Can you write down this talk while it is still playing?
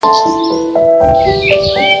Good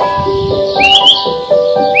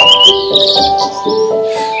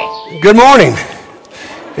morning.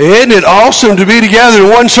 Isn't it awesome to be together in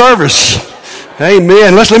one service?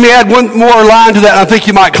 Amen. Let me add one more line to that, and I think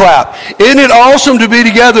you might clap. Isn't it awesome to be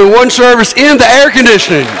together in one service in the air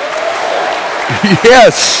conditioning?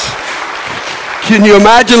 Yes. Can you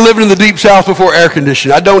imagine living in the Deep South before air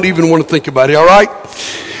conditioning? I don't even want to think about it, all right?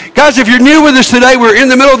 Guys, if you're new with us today, we're in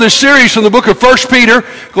the middle of this series from the book of 1 Peter.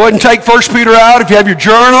 Go ahead and take 1 Peter out if you have your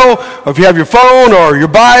journal, or if you have your phone, or your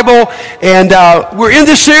Bible. And we're in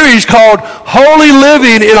this series called Holy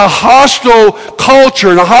Living in a Hostile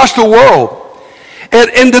Culture, in a Hostile World.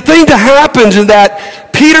 And the thing that happens is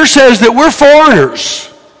that Peter says that we're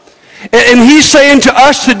foreigners. And he's saying to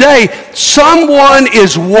us today, someone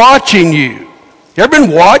is watching you. You ever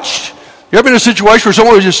been watched? You ever been in a situation where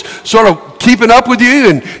someone was just sort of keeping up with you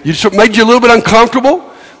and made you a little bit uncomfortable?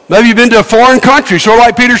 Maybe you've been to a foreign country, sort of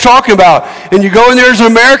like Peter's talking about, and you go in there as an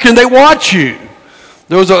American, they watch you.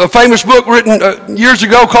 There was a famous book written years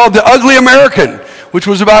ago called The Ugly American, which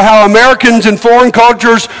was about how Americans in foreign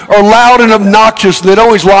cultures are loud and obnoxious and they don't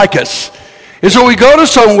always like us. And so we go to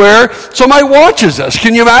somewhere, somebody watches us.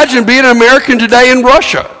 Can you imagine being an American today in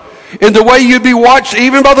Russia and the way you'd be watched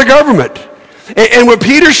even by the government? And what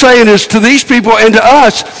Peter's saying is to these people and to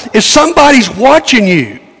us is somebody's watching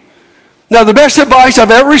you. Now, the best advice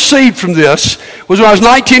I've ever received from this was when I was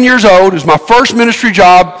 19 years old. It was my first ministry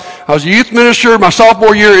job. I was a youth minister my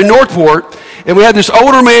sophomore year in Northport, and we had this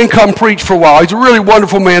older man come preach for a while. He's a really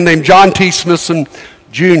wonderful man named John T. Smithson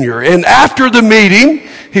Jr. And after the meeting,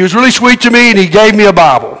 he was really sweet to me, and he gave me a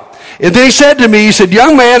Bible. And then he said to me, he said,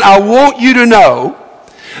 "Young man, I want you to know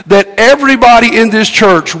that everybody in this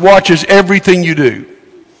church watches everything you do."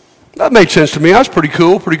 That made sense to me. I was pretty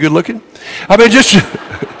cool, pretty good looking. I mean, just,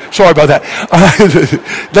 sorry about that.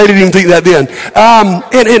 They didn't even think that then.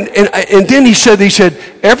 And then he said,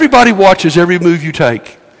 everybody watches every move you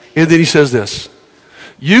take. And then he says this,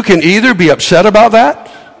 you can either be upset about that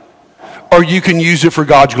or you can use it for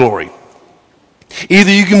God's glory.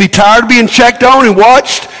 Either you can be tired of being checked on and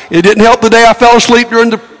watched. It didn't help the day I fell asleep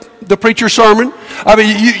during the preacher's sermon. I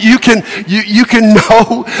mean, you can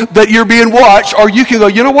know that you're being watched, or you can go,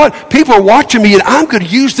 you know what? People are watching me, and I'm going to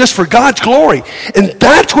use this for God's glory. And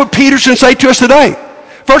that's what Peter's going to say to us today.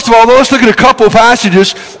 First of all, let's look at a couple of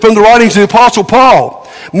passages from the writings of the Apostle Paul.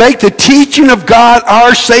 Make the teaching of God,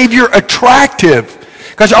 our Savior, attractive.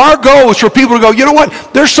 Because our goal is for people to go, you know what?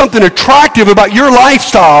 There's something attractive about your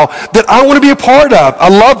lifestyle that I want to be a part of. I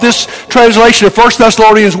love this translation of 1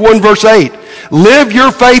 Thessalonians 1, verse 8. Live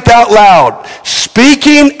your faith out loud,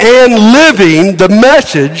 speaking and living the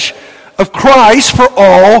message of Christ for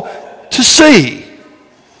all to see.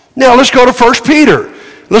 Now let's go to 1 Peter.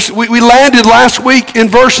 We landed last week in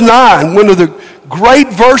verse 9, one of the great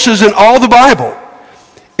verses in all the Bible.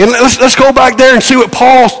 And let's go back there and see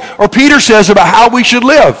what Peter says about how we should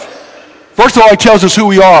live. First of all, he tells us who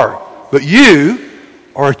we are. But you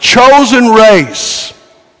are a chosen race,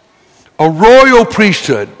 a royal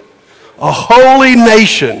priesthood, a holy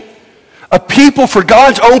nation, a people for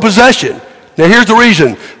God's own possession. Now here's the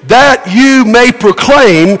reason. That you may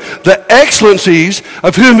proclaim the excellencies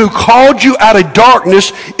of him who called you out of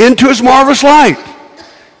darkness into his marvelous light.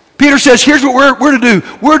 Peter says, here's what we're to do.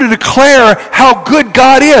 We're to declare how good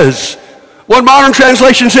God is. One modern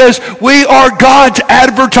translation says, we are God's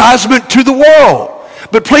advertisement to the world.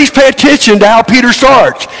 But please pay attention to how Peter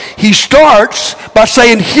starts. He starts by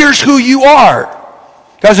saying, here's who you are.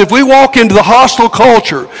 Guys, if we walk into the hostile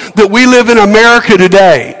culture that we live in America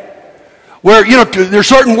today, where, there's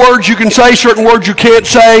certain words you can say, certain words you can't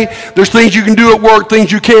say. There's things you can do at work,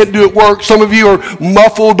 things you can't do at work. Some of you are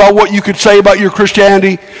muffled by what you could say about your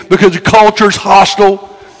Christianity because the culture's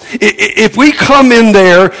hostile. If we come in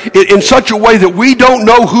there in such a way that we don't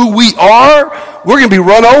know who we are, we're going to be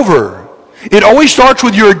run over. It always starts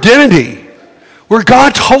with your identity. We're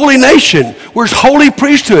God's holy nation. We're his holy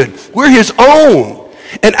priesthood. We're his own.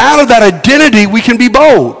 And out of that identity, we can be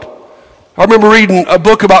bold. I remember reading a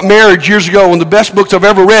book about marriage years ago, one of the best books I've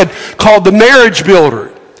ever read, called The Marriage Builder.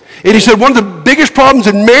 And he said one of the biggest problems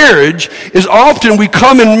in marriage is often we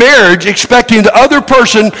come in marriage expecting the other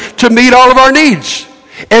person to meet all of our needs.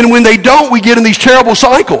 And when they don't, we get in these terrible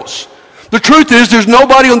cycles. The truth is there's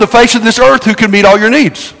nobody on the face of this earth who can meet all your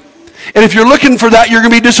needs. And if you're looking for that, you're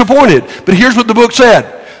going to be disappointed. But here's what the book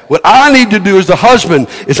said. What I need to do as the husband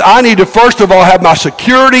is I need to first of all have my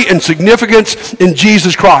security and significance in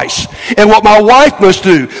Jesus Christ. And what my wife must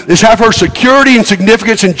do is have her security and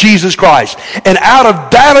significance in Jesus Christ. And out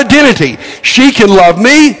of that identity, she can love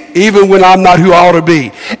me even when I'm not who I ought to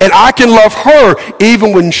be. And I can love her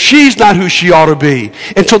even when she's not who she ought to be.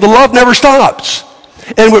 And so the love never stops.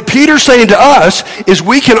 And what Peter's saying to us is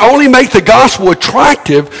we can only make the gospel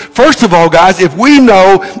attractive, first of all, guys, if we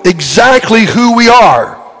know exactly who we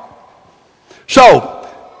are. So,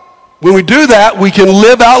 when we do that, we can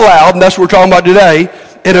live out loud, and that's what we're talking about today,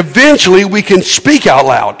 and eventually we can speak out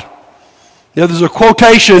loud. You know, there's a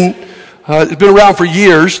quotation, it's been around for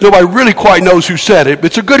years. Nobody really quite knows who said it, but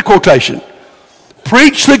it's a good quotation.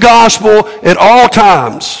 Preach the gospel at all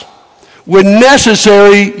times. When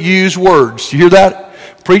necessary, use words. You hear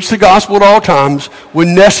that? Preach the gospel at all times.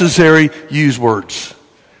 When necessary, use words.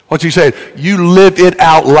 What's he saying? You live it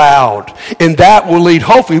out loud. And that will lead,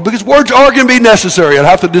 hopefully, because words are going to be necessary. I'd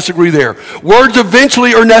have to disagree there. Words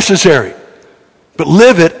eventually are necessary. But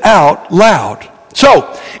live it out loud.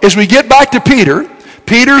 So, as we get back to Peter,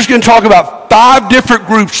 Peter's going to talk about 5 different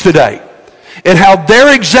groups today and how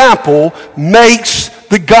their example makes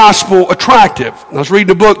the gospel attractive. I was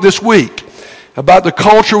reading a book this week about the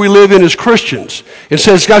culture we live in as Christians. It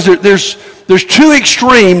says, guys, there's 2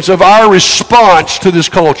 extremes of our response to this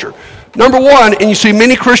culture. Number one, and you see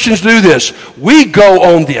many Christians do this, we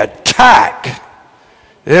go on the attack.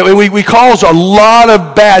 And we cause a lot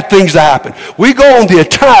of bad things to happen. We go on the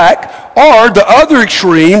attack, or the other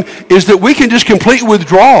extreme is that we can just completely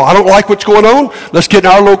withdraw. I don't like what's going on. Let's get in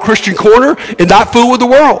our little Christian corner and not fool with the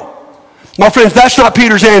world. My friends, that's not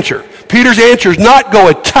Peter's answer. Peter's answer is not go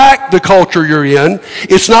attack the culture you're in.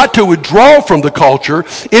 It's not to withdraw from the culture.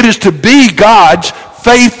 It is to be God's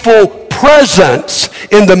faithful presence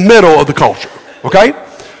in the middle of the culture. Okay?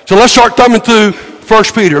 So let's start thumbing through 1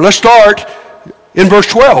 Peter. Let's start in verse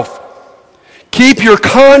 12. Keep your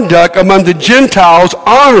conduct among the Gentiles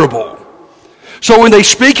honorable. So when they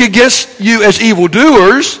speak against you as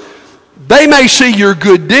evildoers, they may see your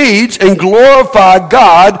good deeds and glorify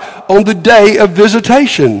God on the day of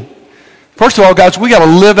visitation. First of all, guys, we got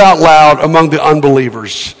to live out loud among the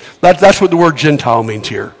unbelievers. That's what the word Gentile means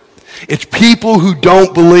here. It's people who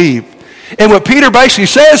don't believe. And what Peter basically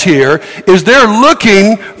says here is they're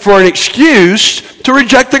looking for an excuse to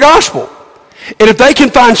reject the gospel. And if they can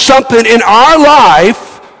find something in our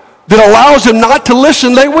life that allows them not to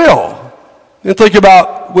listen, they will. And think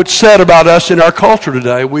about what's said about us in our culture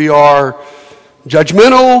today. We are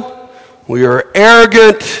judgmental. We are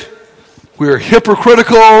arrogant. We are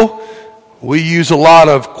hypocritical. We use a lot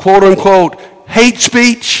of quote-unquote hate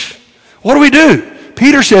speech. What do?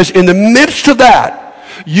 Peter says, in the midst of that,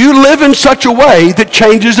 you live in such a way that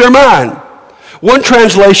changes their mind. One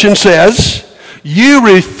translation says, you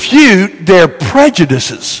refute their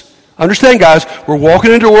prejudices. Understand, guys, we're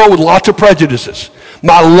walking into a world with lots of prejudices.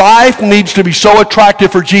 My life needs to be so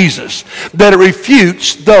attractive for Jesus that it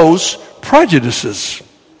refutes those prejudices.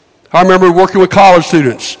 I remember working with college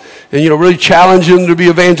students and, really challenging them to be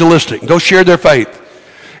evangelistic and go share their faith.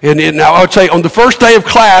 And now I would say on the first day of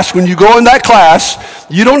class, when you go in that class,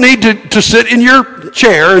 you don't need to sit in your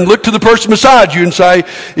chair and look to the person beside you and say,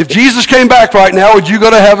 if Jesus came back right now, would you go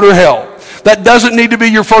to heaven or hell? That doesn't need to be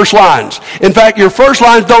your first lines. In fact, your first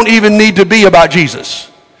lines don't even need to be about Jesus.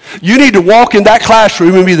 You need to walk in that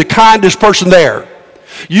classroom and be the kindest person there.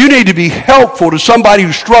 You need to be helpful to somebody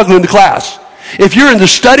who's struggling in the class. If you're in the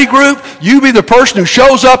study group, you be the person who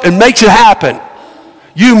shows up and makes it happen.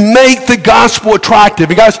 You make the gospel attractive.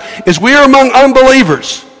 And guys, as we are among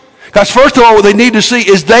unbelievers, guys, first of all, what they need to see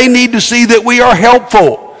is they need to see that we are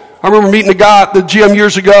helpful. I remember meeting a guy at the gym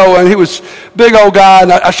years ago, and he was a big old guy,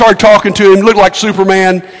 and I started talking to him. He looked like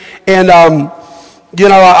Superman, and I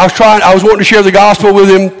was wanting to share the gospel with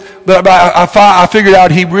him, but I figured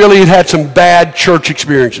out he really had some bad church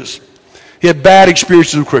experiences. He had bad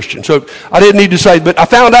experiences with Christians. So I didn't need to say, but I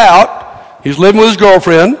found out he was living with his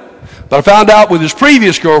girlfriend, but I found out with his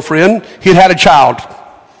previous girlfriend, he'd had a child.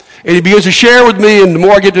 And he begins to share with me, and the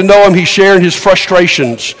more I get to know him, he's sharing his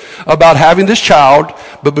frustrations about having this child,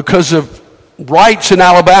 but because of rights in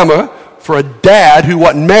Alabama for a dad who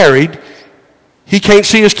wasn't married, he can't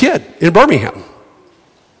see his kid in Birmingham.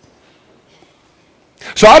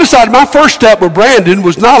 So I decided my first step with Brandon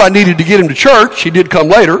was not I needed to get him to church. He did come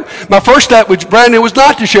later. My first step with Brandon was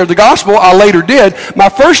not to share the gospel. I later did. My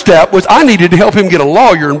first step was I needed to help him get a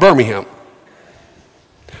lawyer in Birmingham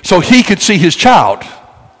so he could see his child.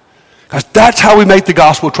 Because that's how we make the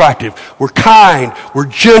gospel attractive. We're kind. We're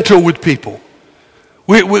gentle with people.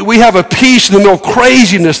 We have a peace in the middle of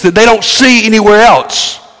craziness that they don't see anywhere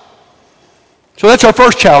else. So that's our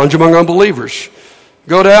first challenge among unbelievers.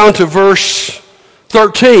 Go down to verse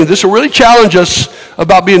 13. This will really challenge us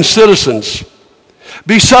about being citizens.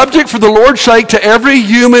 Be subject for the Lord's sake to every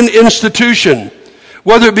human institution,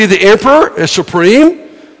 whether it be the emperor as supreme,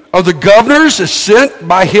 or the governors as sent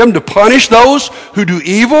by him to punish those who do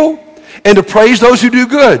evil and to praise those who do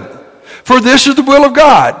good. For this is the will of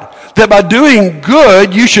God, that by doing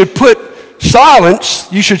good you should silence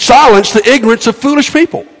the ignorance of foolish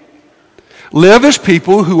people. Live as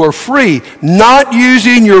people who are free, not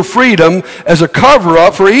using your freedom as a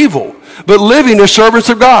cover-up for evil, but living as servants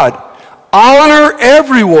of God. Honor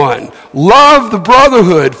everyone. Love the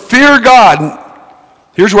brotherhood. Fear God.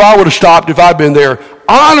 Here's where I would have stopped if I'd been there.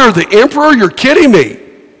 Honor the emperor? You're kidding me.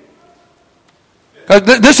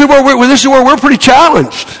 This is where we're pretty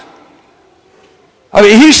challenged. I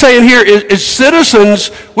mean, he's saying here, as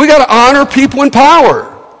citizens, we got to honor people in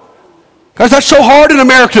power. Because that's so hard in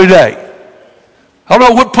America today. I don't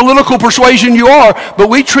know what political persuasion you are, but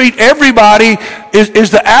we treat everybody as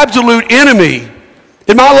the absolute enemy.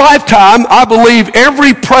 In my lifetime, I believe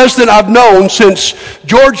every president I've known since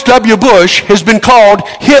George W. Bush has been called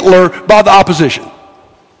Hitler by the opposition.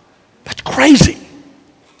 That's crazy.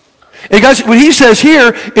 And guys, what he says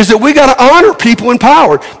here is that we got to honor people in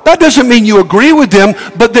power. That doesn't mean you agree with them,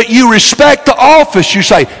 but that you respect the office. You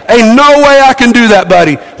say, ain't no way I can do that,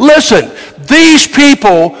 buddy. Listen, these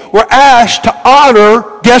people were asked to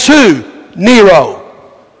honor, guess who? Nero.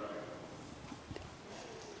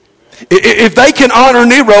 If they can honor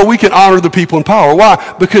Nero, we can honor the people in power.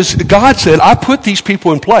 Why? Because God said, I put these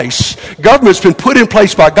people in place. Government's been put in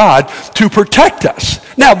place by God to protect us.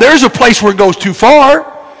 Now, there's a place where it goes too far.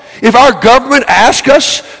 If our government asks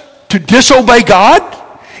us to disobey God,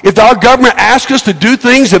 if our government asks us to do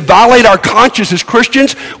things that violate our conscience as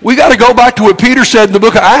Christians, we got to go back to what Peter said in the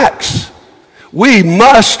book of Acts. We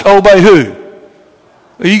must obey who?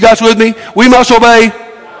 Are you guys with me? We must obey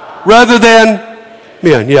rather than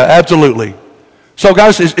men. Yeah, absolutely. So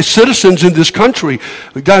guys, as citizens in this country,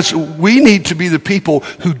 guys, we need to be the people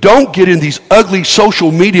who don't get in these ugly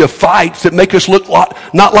social media fights that make us look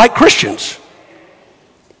not like Christians.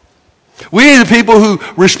 We need the people who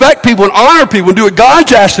respect people and honor people and do what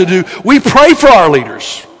God's asked to do. We pray for our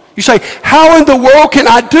leaders. You say, how in the world can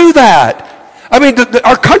I do that? I mean,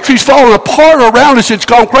 our country's falling apart around us. It's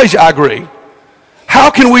gone crazy. I agree.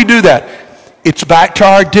 How can we do that? It's back to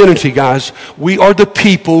our identity, guys. We are the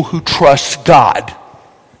people who trust God.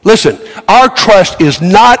 Listen, our trust is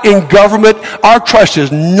not in government. Our trust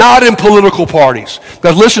is not in political parties.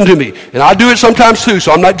 Because listen to me, and I do it sometimes too,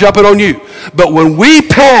 so I'm not jumping on you. But when we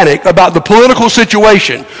panic about the political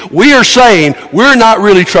situation, we are saying we're not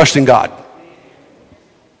really trusting God.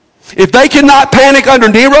 If they cannot panic under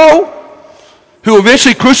Nero, who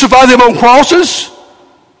eventually crucified them on crosses,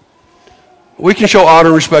 we can show honor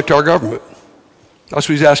and respect to our government. That's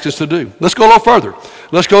what he's asking us to do. Let's go a little further.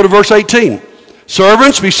 Let's go to verse 18.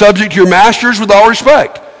 Servants, be subject to your masters with all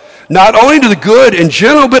respect, not only to the good and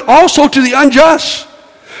gentle, but also to the unjust.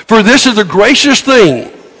 For this is a gracious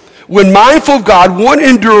thing. When mindful of God, one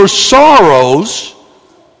endures sorrows,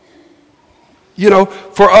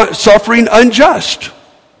 for suffering unjust.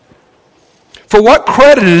 For what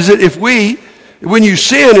credit is it if when you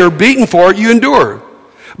sin or are beaten for it, you endure?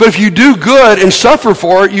 But if you do good and suffer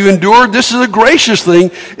for it, you endure. This is a gracious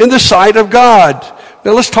thing in the sight of God.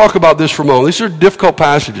 Now let's talk about this for a moment. These are difficult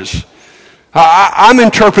passages. I'm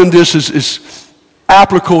interpreting this as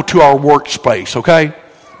applicable to our workspace, okay?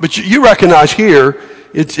 But you recognize here,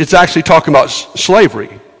 it's actually talking about slavery.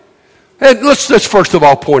 And let's first of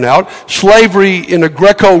all point out, slavery in a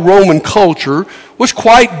Greco-Roman culture was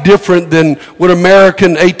quite different than what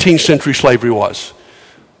American 18th century slavery was.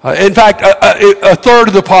 In fact, a third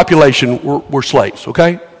of the population were slaves,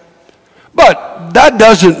 okay? But that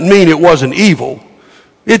doesn't mean it wasn't evil.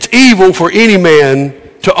 It's evil for any man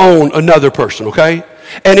to own another person, okay?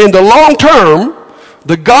 And in the long term,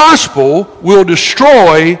 the gospel will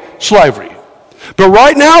destroy slavery. But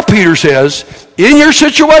right now, Peter says, in your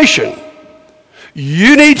situation,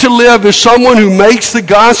 you need to live as someone who makes the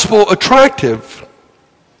gospel attractive.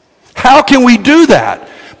 How can we do that?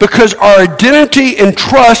 Because our identity and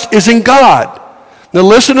trust is in God. Now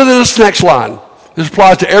listen to this next line. This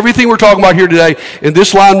applies to everything we're talking about here today, and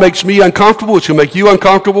this line makes me uncomfortable. It's going to make you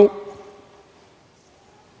uncomfortable.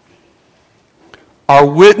 Our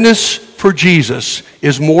witness for Jesus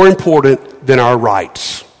is more important than our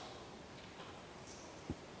rights.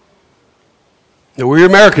 Now, we're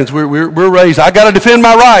Americans. We're raised, I got to defend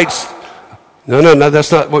my rights. No,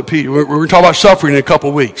 that's not what Peter, we're going to talk about suffering in a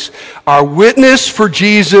couple weeks. Our witness for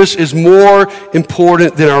Jesus is more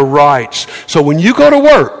important than our rights. So when you go to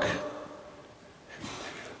work,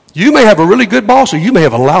 You may have a really good boss or you may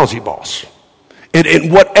have a lousy boss. And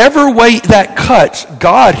in whatever way that cuts,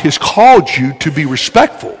 God has called you to be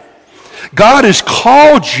respectful. God has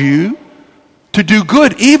called you to do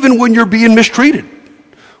good even when you're being mistreated.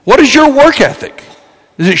 What is your work ethic?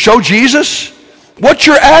 Does it show Jesus? What's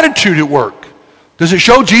your attitude at work? Does it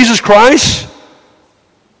show Jesus Christ?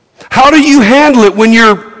 How do you handle it when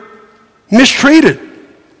you're mistreated?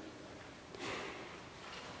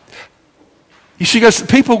 You see, guys,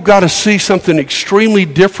 people got to see something extremely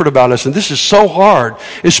different about us, and this is so hard,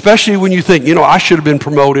 especially when you think, I should have been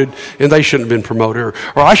promoted and they shouldn't have been promoted, or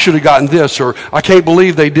I should have gotten this, or I can't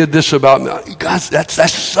believe they did this about me. Guys,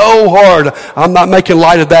 that's so hard. I'm not making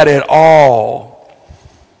light of that at all.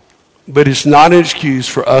 But it's not an excuse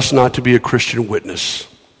for us not to be a Christian witness.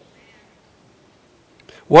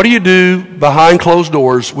 What do you do behind closed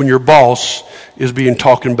doors when your boss is being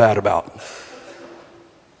talked bad about?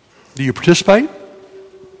 Do you participate?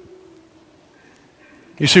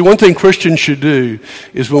 You see, one thing Christians should do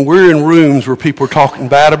is when we're in rooms where people are talking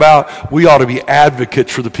bad about, we ought to be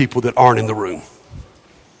advocates for the people that aren't in the room.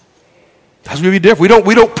 That's going to be different.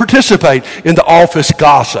 We don't participate in the office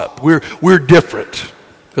gossip. We're different.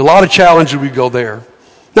 A lot of challenges we go there.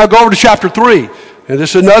 Now go over to chapter 3, and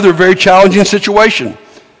this is another very challenging situation.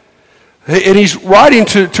 And he's writing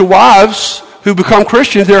to wives who become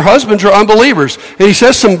Christians. Their husbands are unbelievers. And he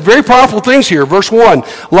says some very powerful things here. Verse 1,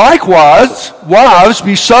 likewise, wives,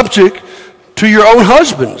 be subject to your own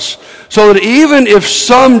husbands, so that even if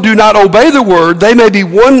some do not obey the word, they may be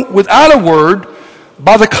won without a word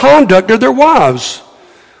by the conduct of their wives,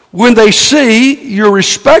 when they see your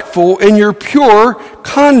respectful and your pure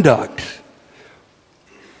conduct.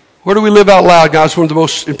 Where do we live out loud, guys? One of the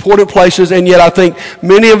most important places, and yet I think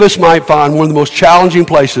many of us might find one of the most challenging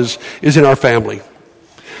places is in our family.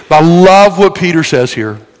 But I love what Peter says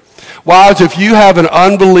here. Wives, if you have an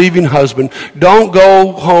unbelieving husband, don't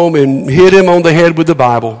go home and hit him on the head with the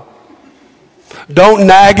Bible. Don't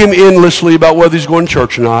nag him endlessly about whether he's going to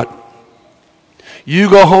church or not.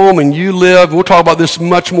 You go home and you live, we'll talk about this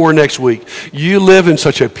much more next week. You live in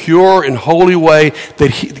such a pure and holy way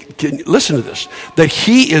that listen to this, that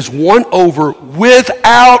he is won over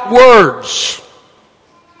without words.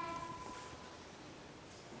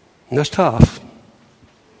 And that's tough.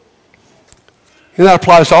 And that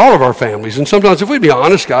applies to all of our families. And sometimes, if we be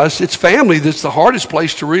honest, guys, it's family that's the hardest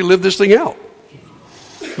place to really live this thing out.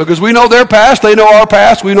 Because we know their past, they know our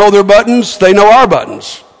past, we know their buttons, they know our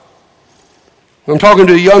buttons. I'm talking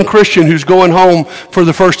to a young Christian who's going home for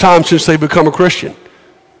the first time since they become a Christian.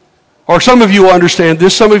 Or some of you will understand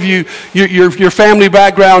this. Some of you, your family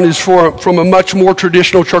background is from a much more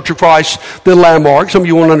traditional Church of Christ than Landmark. Some of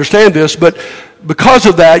you won't understand this, but because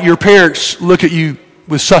of that, your parents look at you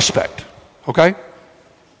with suspect. Okay?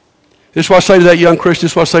 This is what I say to that young Christian.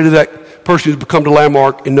 This is what I say to that person who's become to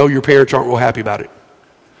Landmark and know your parents aren't real happy about it.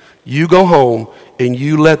 You go home and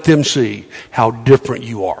you let them see how different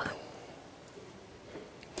you are.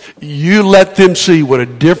 You let them see what a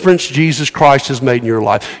difference Jesus Christ has made in your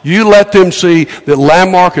life. You let them see that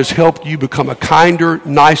Landmark has helped you become a kinder,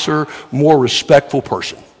 nicer, more respectful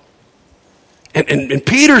person. And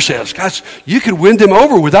Peter says, guys, you can win them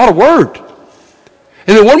over without a word.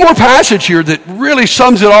 And then one more passage here that really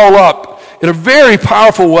sums it all up in a very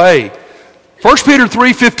powerful way. 1 Peter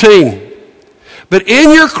 3:15. But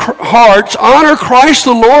in your hearts, honor Christ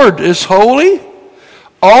the Lord as holy,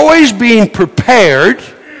 always being prepared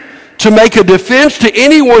to make a defense to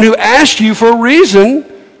anyone who asks you for a reason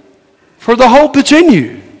for the hope that's in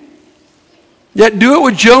you. Yet do it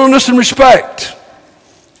with gentleness and respect.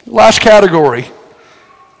 Last category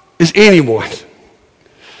is anyone.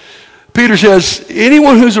 Peter says,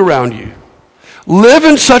 anyone who's around you, live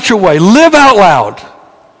in such a way, live out loud,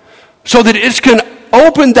 so that it can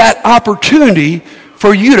open that opportunity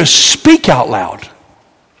for you to speak out loud.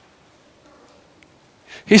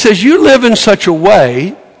 He says, you live in such a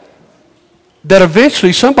way that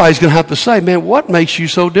eventually somebody's going to have to say, man, what makes you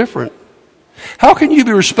so different? How can you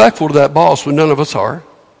be respectful to that boss when none of us are?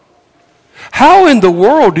 How in the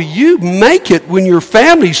world do you make it when your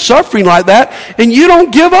family's suffering like that and you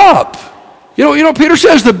don't give up? You know, Peter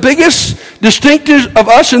says the biggest distinctive of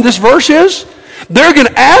us in this verse is they're going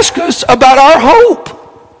to ask us about our hope.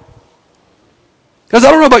 Because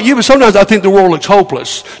I don't know about you, but sometimes I think the world looks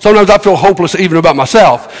hopeless. Sometimes I feel hopeless even about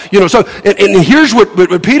myself. And here's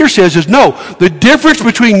what Peter says is, no, the difference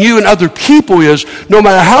between you and other people is no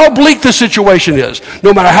matter how bleak the situation is,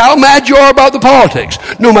 no matter how mad you are about the politics,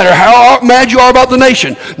 no matter how mad you are about the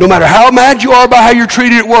nation, no matter how mad you are about how you're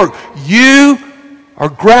treated at work, you are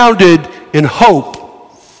grounded in hope.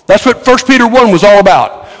 That's what 1 Peter 1 was all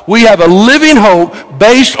about. We have a living hope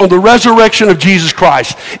based on the resurrection of Jesus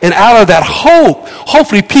Christ. And out of that hope,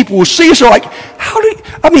 hopefully people will see us. They're like,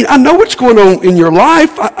 I know what's going on in your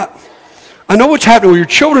life. I know what's happening with your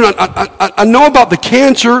children. I know about the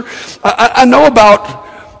cancer. I know about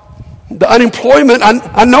the unemployment.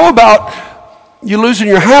 I know about you losing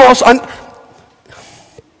your house.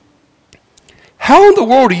 How in the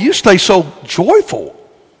world do you stay so joyful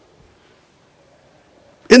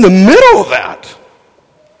in the middle of that?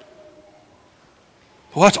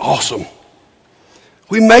 Well, that's awesome.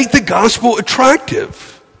 We make the gospel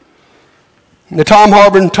attractive. Now, Tom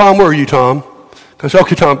Harbin, Tom, where are you, Tom? Because,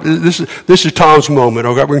 okay, Tom, this is Tom's moment.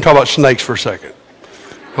 Okay, we're going to talk about snakes for a second.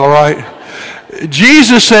 All right?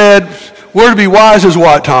 Jesus said, we're to be wise as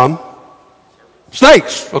what, Tom?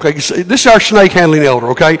 Snakes. Okay, this is our snake handling elder.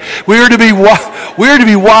 Okay, we are to be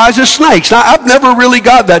wise as snakes. Now, I've never really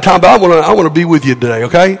got that, Tom, but I want to be with you today.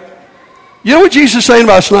 Okay, you know what Jesus is saying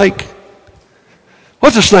about a snake?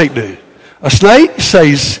 What's a snake do? A snake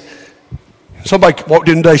says. Somebody walked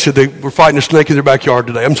in today, said they were fighting a snake in their backyard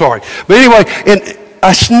today. I'm sorry, but anyway, and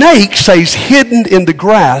a snake stays hidden in the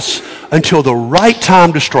grass until the right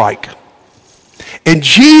time to strike. And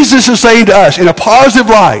Jesus is saying to us in a positive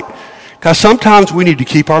light. Because sometimes we need to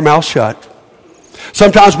keep our mouth shut.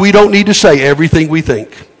 Sometimes we don't need to say everything we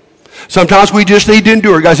think. Sometimes we just need to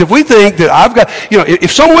endure. Guys, if we think that I've got,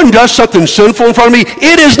 if someone does something sinful in front of me,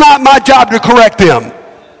 it is not my job to correct them.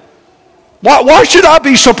 Why should I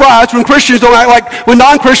be surprised when when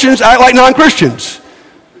non-Christians act like non-Christians?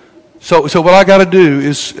 So what I got to do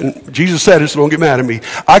is, and Jesus said it, so don't get mad at me,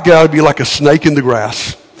 I got to be like a snake in the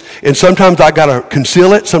grass. And sometimes I got to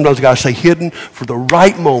conceal it. Sometimes I got to stay hidden for the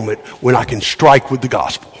right moment when I can strike with the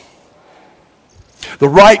gospel. The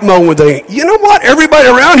right moment when you know what? Everybody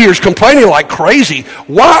around here is complaining like crazy.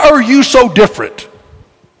 Why are you so different?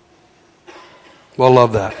 Well, I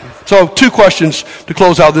love that. So 2 questions to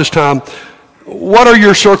close out this time. What are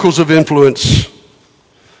your circles of influence?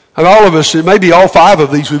 And all of us, it may be all 5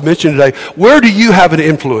 of these we've mentioned today. Where do you have an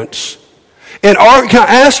influence? And can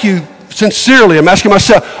I ask you, sincerely, I'm asking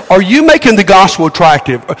myself, are you making the gospel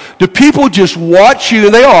attractive? Do people just watch you,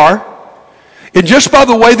 and they are, and just by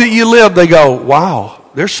the way that you live, they go, wow,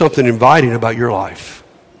 there's something inviting about your life.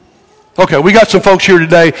 Okay, we got some folks here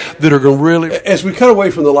today that are going to really... As we cut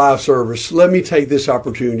away from the live service, let me take this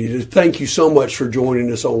opportunity to thank you so much for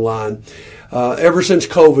joining us online. Ever since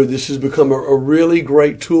COVID, this has become a really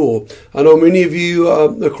great tool. I know many of you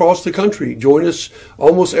across the country join us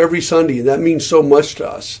almost every Sunday, and that means so much to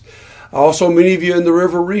us. Also, many of you in the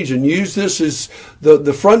river region use this as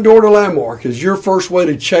the front door to Landmark, as your first way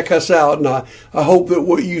to check us out. And I hope that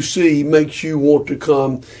what you see makes you want to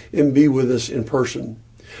come and be with us in person.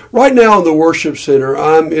 Right now in the worship center,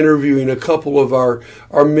 I'm interviewing a couple of our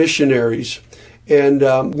missionaries. And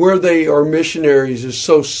where they are missionaries is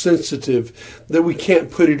so sensitive that we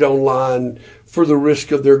can't put it online for the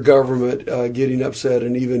risk of their government getting upset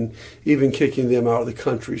and even kicking them out of the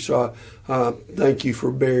country. So thank you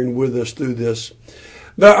for bearing with us through this.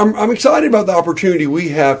 But I'm excited about the opportunity we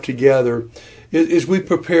have together as we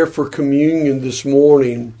prepare for communion this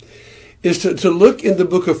morning, is to look in the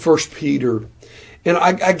book of 1 Peter. And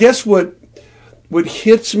I guess what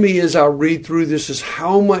hits me as I read through this is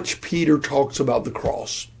how much Peter talks about the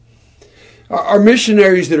cross. Our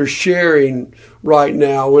missionaries that are sharing right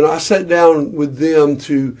now, when I sat down with them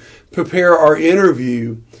to prepare our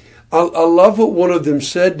interview, I love what one of them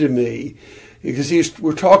said to me, because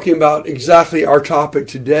we're talking about exactly our topic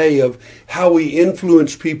today of how we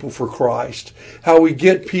influence people for Christ, how we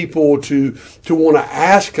get people to want to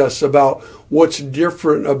ask us about what's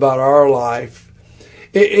different about our life.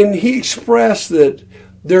 And he expressed that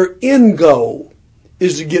their end goal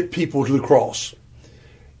is to get people to the cross.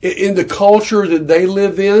 In the culture that they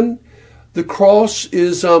live in, the cross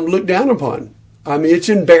is looked down upon. I mean, it's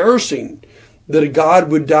embarrassing that a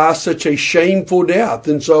God would die such a shameful death.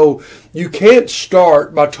 And so you can't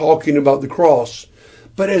start by talking about the cross.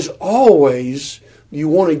 But as always, you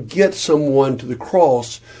want to get someone to the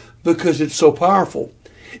cross because it's so powerful.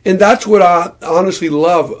 And that's what I honestly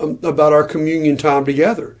love about our communion time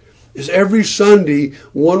together, is every Sunday,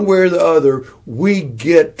 one way or the other, we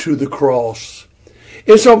get to the cross.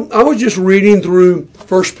 And so I was just reading through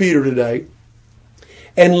 1 Peter today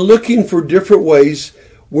and looking for different ways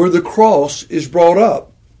where the cross is brought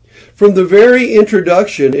up. From the very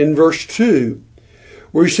introduction in verse 2,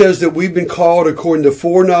 where he says that we've been called according to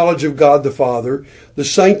foreknowledge of God the Father, the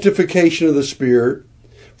sanctification of the Spirit,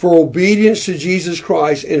 for obedience to Jesus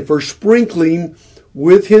Christ, and for sprinkling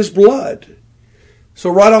with his blood. So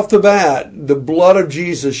right off the bat, the blood of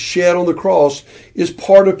Jesus shed on the cross is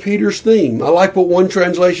part of Peter's theme. I like what one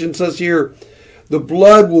translation says here. The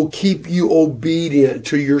blood will keep you obedient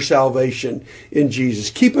to your salvation in Jesus.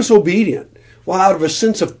 Keep us obedient. Well, out of a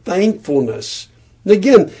sense of thankfulness. And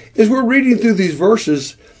again, as we're reading through these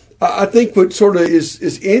verses, I think what sort of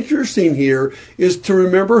is interesting here is to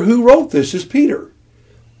remember who wrote this is Peter.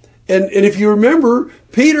 And if you remember,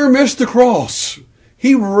 Peter missed the cross.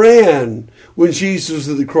 He ran when Jesus was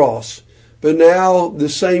at the cross. But now the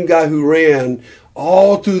same guy who ran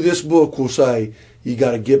all through this book will say, you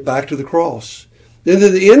got to get back to the cross. Then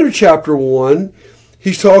at the end of chapter 1,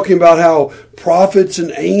 he's talking about how prophets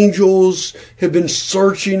and angels have been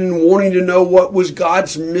searching and wanting to know what was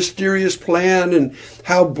God's mysterious plan and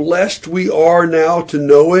how blessed we are now to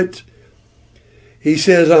know it. He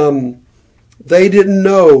says, they didn't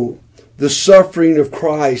know the suffering of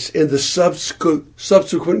Christ and the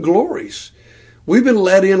subsequent glories. We've been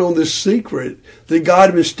let in on this secret that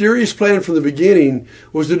God's mysterious plan from the beginning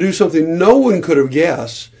was to do something no one could have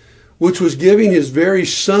guessed, which was giving his very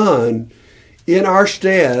son in our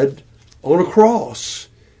stead on a cross.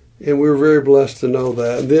 And we're very blessed to know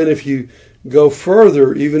that. And then if you go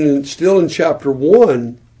further, still in chapter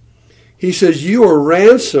 1, he says, you are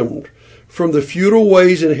ransomed from the futile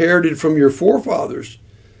ways inherited from your forefathers,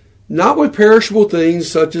 not with perishable things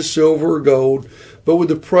such as silver or gold, but with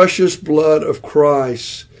the precious blood of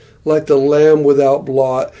Christ, like the lamb without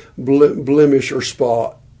blemish or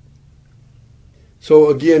spot. So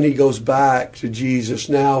again, he goes back to Jesus.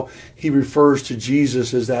 Now he refers to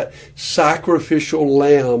Jesus as that sacrificial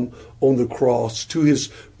lamb on the cross, to his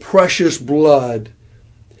precious blood.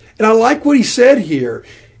 And I like what he said here.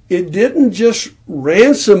 It didn't just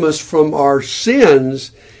ransom us from our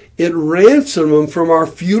sins, it ransomed them from our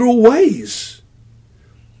futile ways.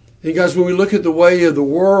 And guys, when we look at the way of the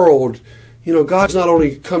world, God's not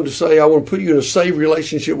only come to say, I want to put you in a saved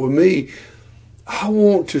relationship with me, I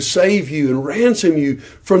want to save you and ransom you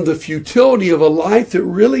from the futility of a life that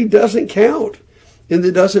really doesn't count and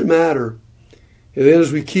that doesn't matter. And then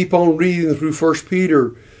as we keep on reading through 1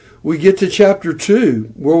 Peter, we get to chapter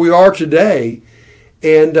 2, where we are today.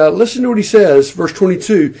 And listen to what he says, verse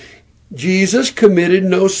 22. Jesus committed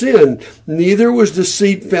no sin, neither was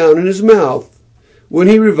deceit found in his mouth. When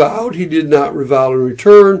he reviled, he did not revile in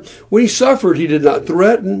return. When he suffered, he did not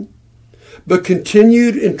threaten, but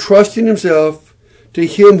continued entrusting himself to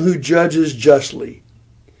him who judges justly.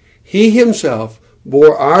 He himself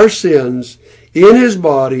bore our sins in his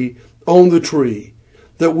body on the tree,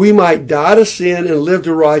 that we might die to sin and live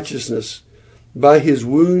to righteousness. By his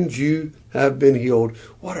wounds you have been healed.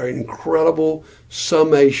 What an incredible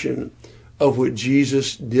summation of what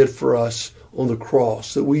Jesus did for us on the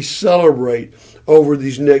cross that we celebrate over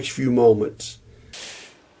these next few moments.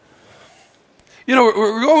 We're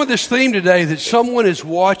going with this theme today that someone is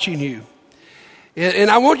watching you. And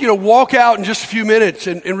I want you to walk out in just a few minutes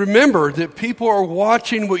and remember that people are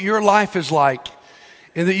watching what your life is like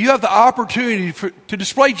and that you have the opportunity to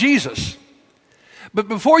display Jesus. But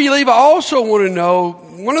before you leave, I also want to know,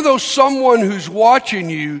 one of those someone who's watching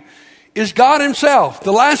you is God himself.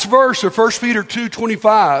 The last verse of 1 Peter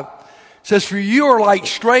 2:25 says, for you are like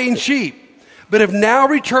straying sheep, but have now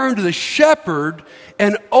returned to the shepherd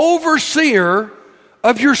and overseer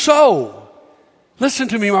of your soul. Listen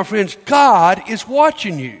to me, my friends. God is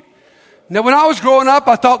watching you. Now, when I was growing up,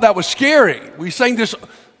 I thought that was scary. We sang this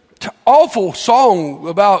awful song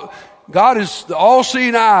about God is the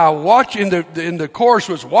all-seeing eye. In the chorus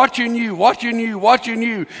was watching you, watching you, watching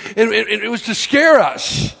you. And it was to scare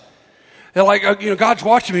us. And God's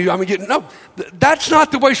watching me. No, that's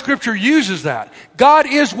not the way Scripture uses that. God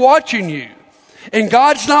is watching you. And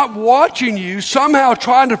God's not watching you somehow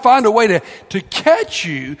trying to find a way to catch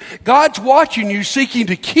you. God's watching you seeking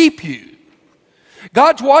to keep you.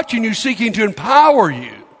 God's watching you seeking to empower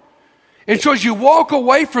you. And so as you walk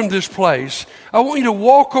away from this place, I want you to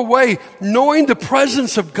walk away knowing the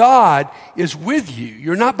presence of God is with you.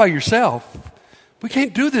 You're not by yourself. We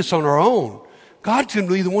can't do this on our own. God's going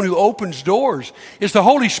to be the one who opens doors. It's the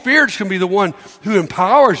Holy Spirit's going to be the one who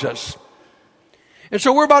empowers us. And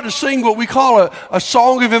so we're about to sing what we call a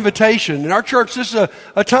song of invitation. In our church, this is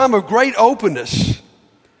a time of great openness.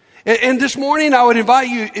 And this morning, I would invite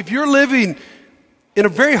you, if you're living in a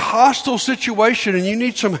very hostile situation and you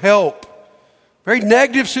need some help, very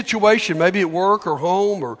negative situation, maybe at work or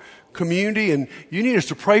home or community, and you need us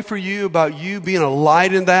to pray for you about you being a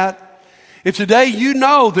light in that. If today you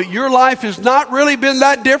know that your life has not really been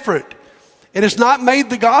that different and it's not made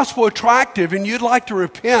the gospel attractive and you'd like to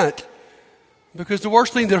repent, because the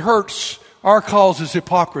worst thing that hurts our cause is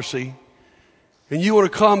hypocrisy. And you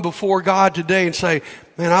want to come before God today and say,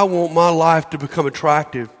 man, I want my life to become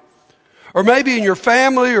attractive. Or maybe in your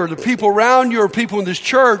family or the people around you or people in this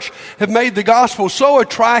church have made the gospel so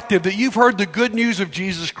attractive that you've heard the good news of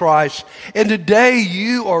Jesus Christ. And today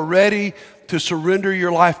you are ready to surrender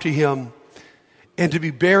your life to Him and to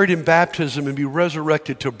be buried in baptism and be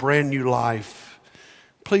resurrected to a brand new life.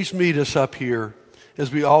 Please meet us up here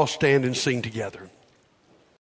as we all stand and sing together.